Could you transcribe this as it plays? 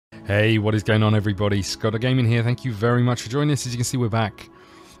Hey, what is going on, everybody? ScottDogGaming here. Thank you very much for joining us. As you can see, we're back.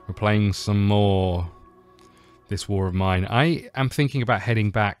 We're playing some more This War of Mine. I am thinking about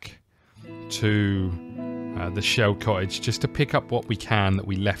heading back to the shell cottage just to pick up what we can that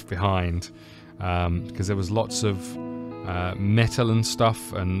we left behind, because there was lots of metal and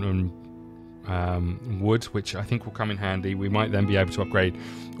stuff and wood, which I think will come in handy. We might then be able to upgrade.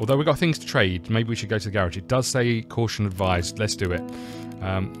 Although we've got things to trade, maybe we should go to the garage. It does say caution advised. Let's do it.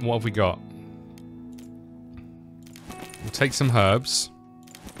 What have we got? We'll take some herbs.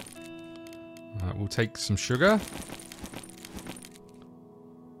 We'll take some sugar.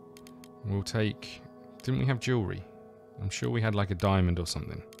 We'll take... Didn't we have jewellery? I'm sure we had like a diamond or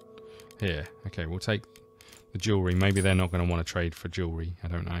something. Here. Okay, we'll take the jewellery. Maybe they're not going to want to trade for jewellery. I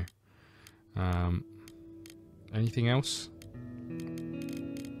don't know. Anything else?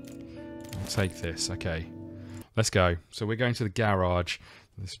 I'll take this. Okay. Let's go. So we're going to the garage.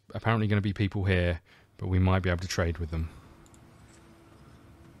 There's apparently going to be people here, but we might be able to trade with them.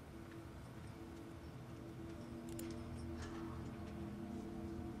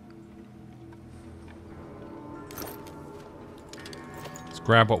 Let's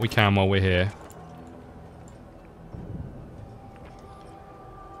grab what we can while we're here.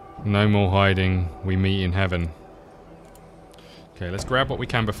 No more hiding. We meet in heaven. Okay, let's grab what we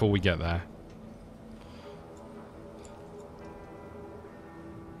can before we get there.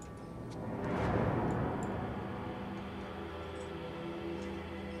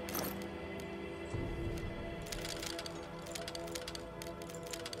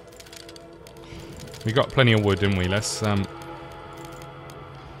 We got plenty of wood, didn't we? Let's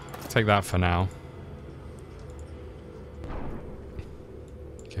take that for now.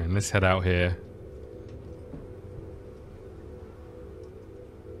 Okay, and let's head out here.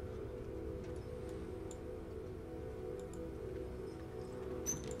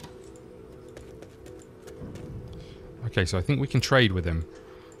 Okay, so I think we can trade with him.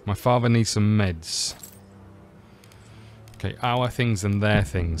 My father needs some meds. Okay, our things and their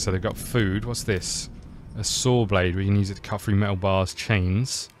things. So they've got food. What's this? A saw blade. We can use it to cut through metal bars,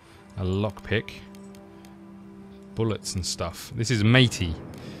 chains. A lockpick. Bullets and stuff. This is matey.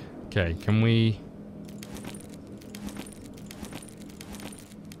 Okay, can we...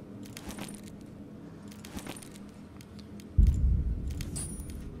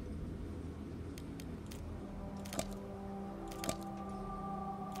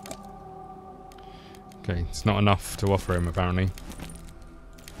 Okay, it's not enough to offer him, apparently.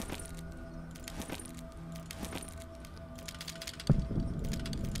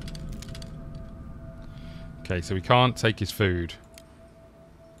 Okay, so we can't take his food.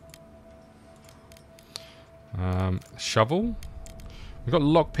 Shovel? We've got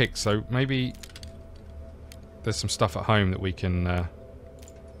lockpicks, so maybe there's some stuff at home that we can...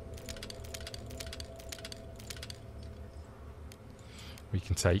 we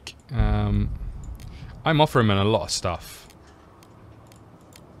can take. I'm offering him a lot of stuff.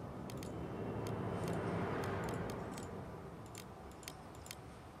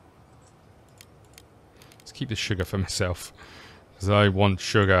 Let's keep the sugar for myself, because I want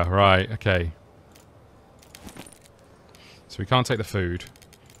sugar. Right, okay. So we can't take the food.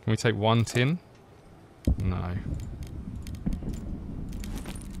 Can we take one tin? No.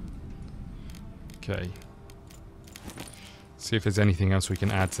 Okay. See if there's anything else we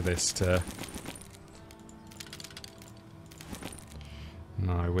can add to this to...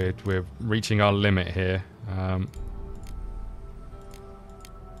 No, we're reaching our limit here.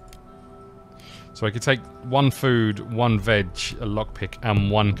 So I could take one food, one veg, a lockpick, and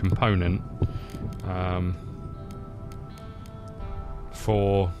one component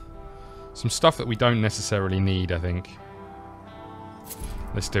for some stuff that we don't necessarily need, I think.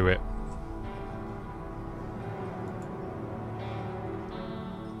 Let's do it.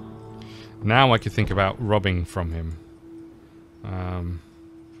 Now I could think about robbing from him.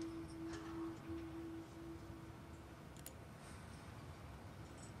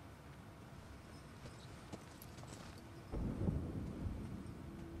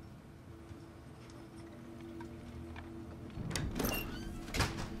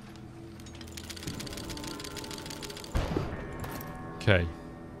 Okay,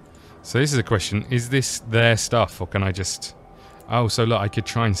 so this is a question. Is this their stuff, or can I just... Oh, so look, I could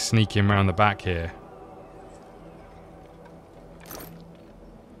try and sneak him around the back here.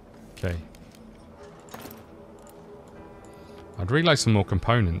 Okay. I'd really like some more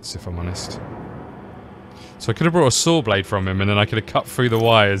components, if I'm honest. So I could have brought a saw blade from him, and then I could have cut through the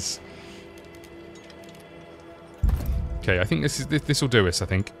wires. Okay, I think this will do us, I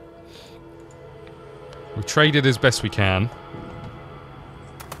think. We've traded as best we can.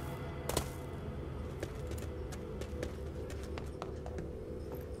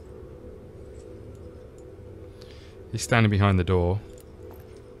 He's standing behind the door.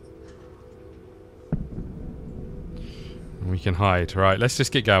 We can hide. Right, let's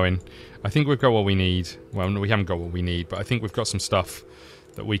just get going. I think we've got what we need. Well, no, we haven't got what we need, but I think we've got some stuff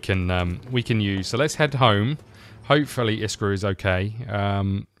that we can use. So let's head home. Hopefully Iskra is okay.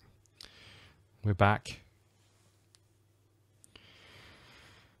 We're back.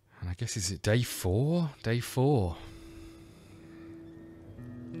 And I guess, is it day 4? Day 4.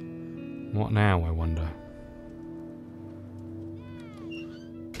 What now, I wonder?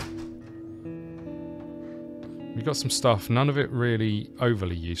 We got some stuff, none of it really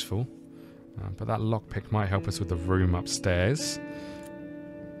overly useful, but that lockpick might help us with the room upstairs.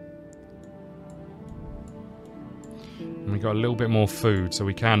 And we got a little bit more food, so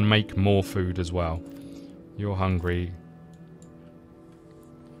we can make more food as well. You're hungry.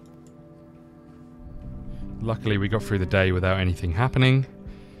 Luckily we got through the day without anything happening.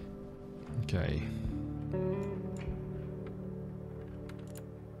 Okay.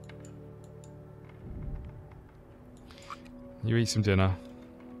 You eat some dinner.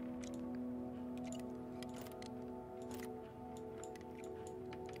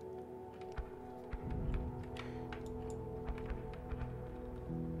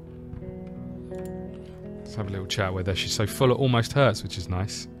 Let's have a little chat with her. She's so full it almost hurts, which is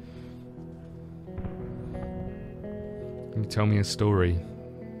nice. Can you tell me a story?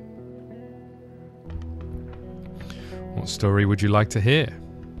 What story would you like to hear?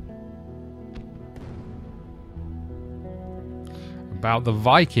 About the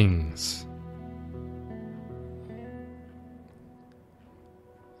Vikings.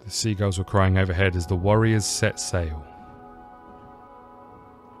 The seagulls were crying overhead as the warriors set sail.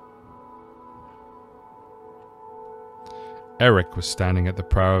 Eric was standing at the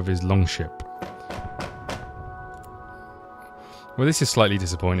prow of his longship. Well, this is slightly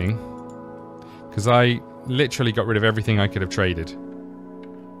disappointing, because I literally got rid of everything I could have traded.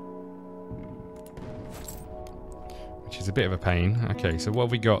 Which is a bit of a pain. Okay, so what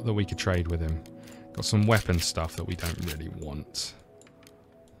have we got that we could trade with him? Got some weapon stuff that we don't really want.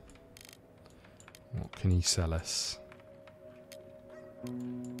 What can he sell us?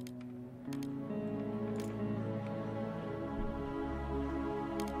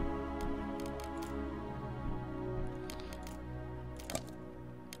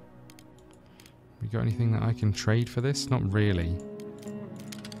 We got anything that I can trade for this? Not really.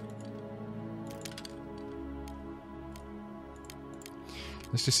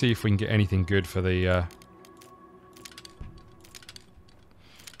 Let's just see if we can get anything good for the...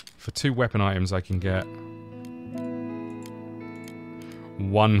 for 2 weapon items I can get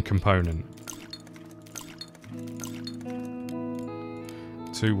 1 component.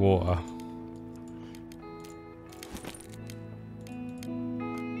 2 water.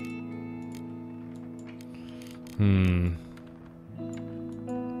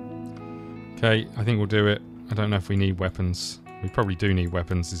 Okay, I think we'll do it. I don't know if we need weapons. We probably do need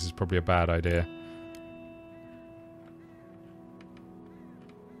weapons. This is probably a bad idea.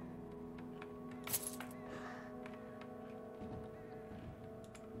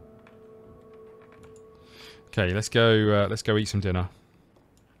 Okay, let's go eat some dinner.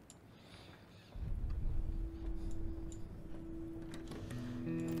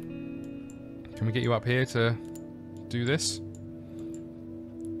 Can we get you up here to do this?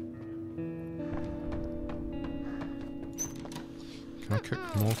 Can I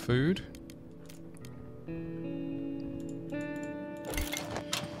cook more food?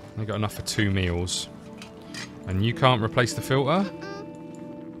 I got enough for 2 meals. And you can't replace the filter?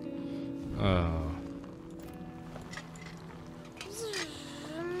 Oh.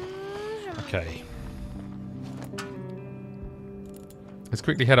 Okay. Let's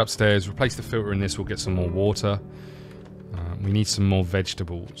quickly head upstairs, replace the filter in this, we'll get some more water. We need some more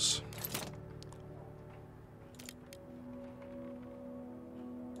vegetables.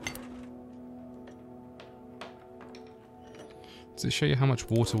 Does it show you how much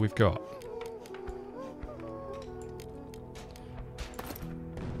water we've got?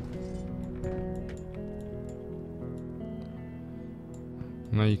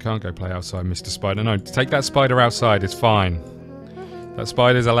 No, you can't go play outside, Mr. Spider. No, take that spider outside, it's fine. That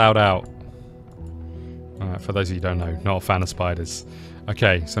spider's allowed out. For those of you who don't know, not a fan of spiders.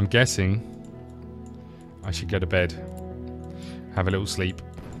 Okay, so I'm guessing I should go to bed. Have a little sleep.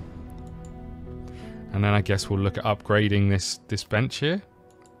 And then I guess we'll look at upgrading this bench here.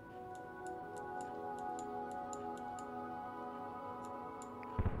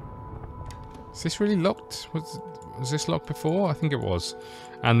 Is this really locked? Was this locked before? I think it was.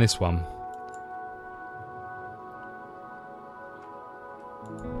 And this one.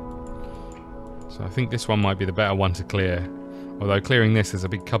 So I think this one might be the better one to clear. Although clearing this, there's a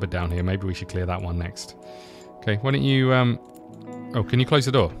big cupboard down here. Maybe we should clear that one next. Okay, why don't you... Oh, can you close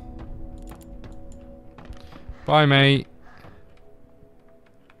the door? Bye, mate.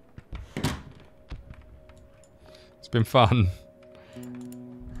 It's been fun.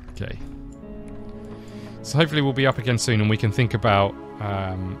 Okay. So hopefully we'll be up again soon and we can think about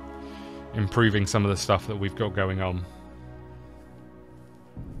improving some of the stuff that we've got going on.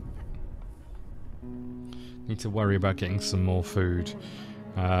 Need to worry about getting some more food.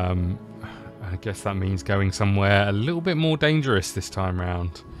 I guess that means going somewhere a little bit more dangerous this time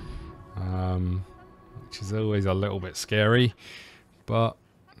round. Which is always a little bit scary. But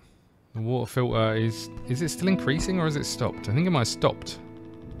the water filter is it still increasing or has it stopped? I think it might have stopped.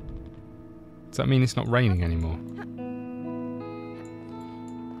 Does that mean it's not raining anymore?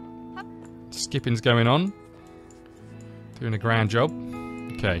 Skipping's going on. Doing a grand job.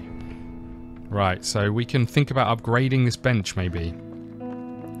 Okay. Right, so we can think about upgrading this bench maybe.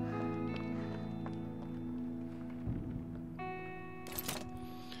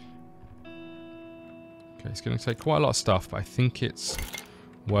 Okay, it's going to take quite a lot of stuff, but I think it's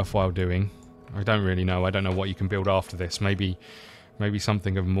worthwhile doing. I don't really know. I don't know what you can build after this. Maybe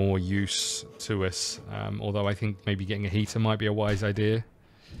something of more use to us. Although I think maybe getting a heater might be a wise idea.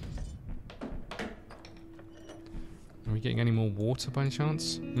 Are we getting any more water by any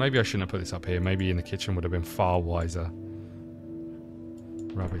chance? Maybe I shouldn't have put this up here. Maybe in the kitchen would have been far wiser.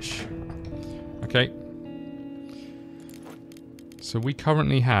 Rubbish. Okay. So we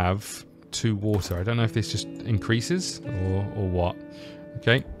currently have 2 water. I don't know if this just increases or what.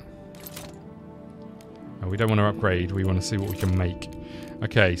 Okay. Oh, we don't want to upgrade. We want to see what we can make.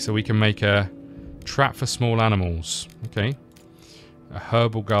 Okay, so we can make a trap for small animals. Okay. A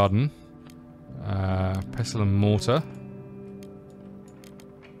herbal garden. Pestle and mortar.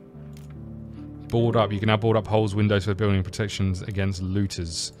 Board up. You can now board up holes, windows for building protections against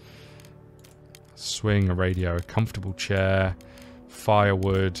looters. Swing, a radio, a comfortable chair,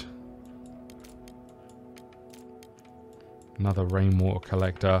 firewood. Another rainwater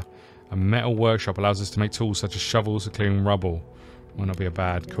collector. A metal workshop allows us to make tools such as shovels for clearing rubble. Might not be a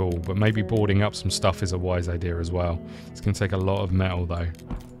bad call, but maybe boarding up some stuff is a wise idea as well. It's going to take a lot of metal though.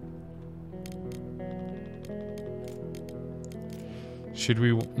 Should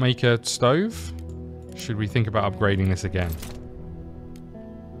we make a stove? Should we think about upgrading this again?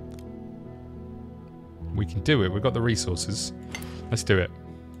 We can do it. We've got the resources. Let's do it.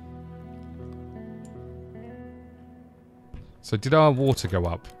 So did our water go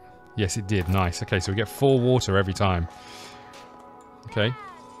up? Yes, it did. Nice. Okay, so we get 4 water every time. Okay.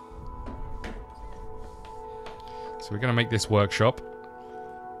 So we're going to make this workshop.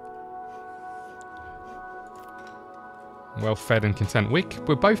 Well fed and content.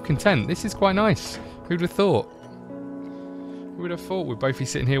 We're both content. This is quite nice. Who'd have thought? Who would have thought we'd both be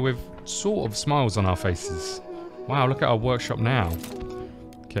sitting here with sort of smiles on our faces? Wow, look at our workshop now.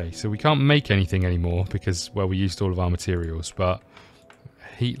 Okay, so we can't make anything anymore because, well, we used all of our materials, but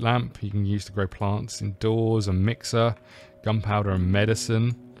a heat lamp you can use to grow plants indoors, a mixer, gunpowder and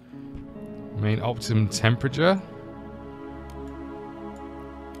medicine, main optimum temperature.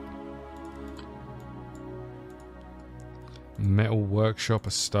 Metal workshop,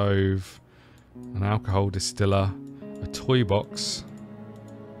 a stove, an alcohol distiller, a toy box,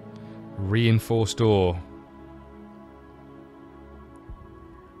 reinforced door,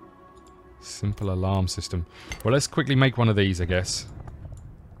 simple alarm system. Well, let's quickly make one of these, I guess.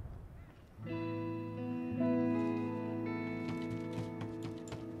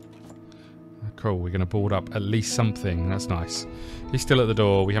 Cool, we're going to board up at least something. That's nice. He's still at the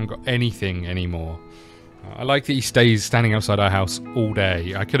door. We haven't got anything anymore. I like that he stays standing outside our house all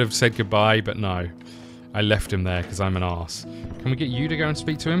day. I could have said goodbye, but no. I left him there because I'm an arse. Can we get you to go and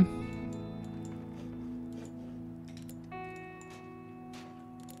speak to him?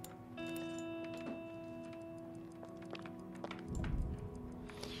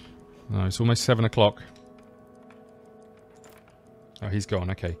 No, it's almost 7 o'clock. Oh, he's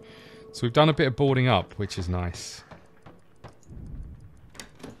gone. Okay. So we've done a bit of boarding up, which is nice.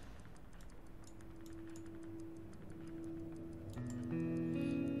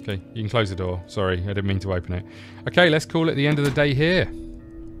 Okay, you can close the door. Sorry, I didn't mean to open it. Okay, let's call it the end of the day here.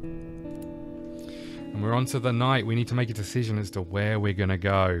 And we're on to the night. We need to make a decision as to where we're going to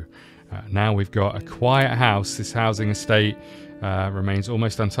go. Now we've got a quiet house. This housing estate remains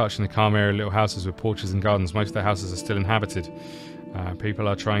almost untouched in the calm area of little houses with porches and gardens. Most of the houses are still inhabited. People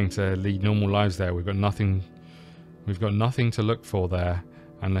are trying to lead normal lives there. We've got nothing to look for there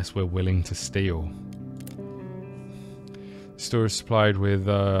unless we're willing to steal. The store is supplied with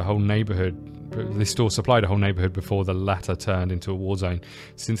a whole neighborhood This store supplied a whole neighborhood before the latter turned into a war zone.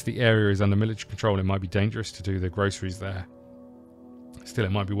 Since the area is under military control, it might be dangerous to do the groceries there. Still,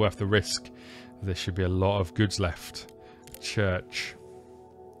 it might be worth the risk. There should be a lot of goods left. Church.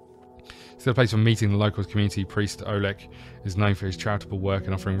 Still a place for meeting the local community. Priest Oleg is known for his charitable work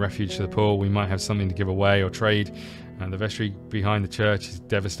and offering refuge to the poor. We might have something to give away or trade. And the vestry behind the church is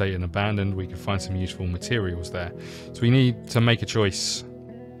devastated and abandoned. We could find some useful materials there. So we need to make a choice.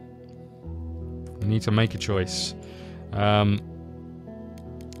 We need to make a choice. And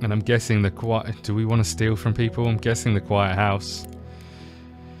I'm guessing the quiet... Do we want to steal from people? I'm guessing the quiet house.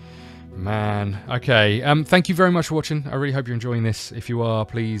 Man. Okay. Thank you very much for watching. I really hope you're enjoying this. If you are,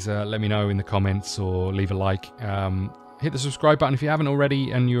 please let me know in the comments or leave a like. Hit the subscribe button if you haven't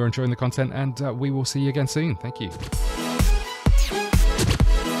already and you're enjoying the content. And we will see you again soon. Thank you.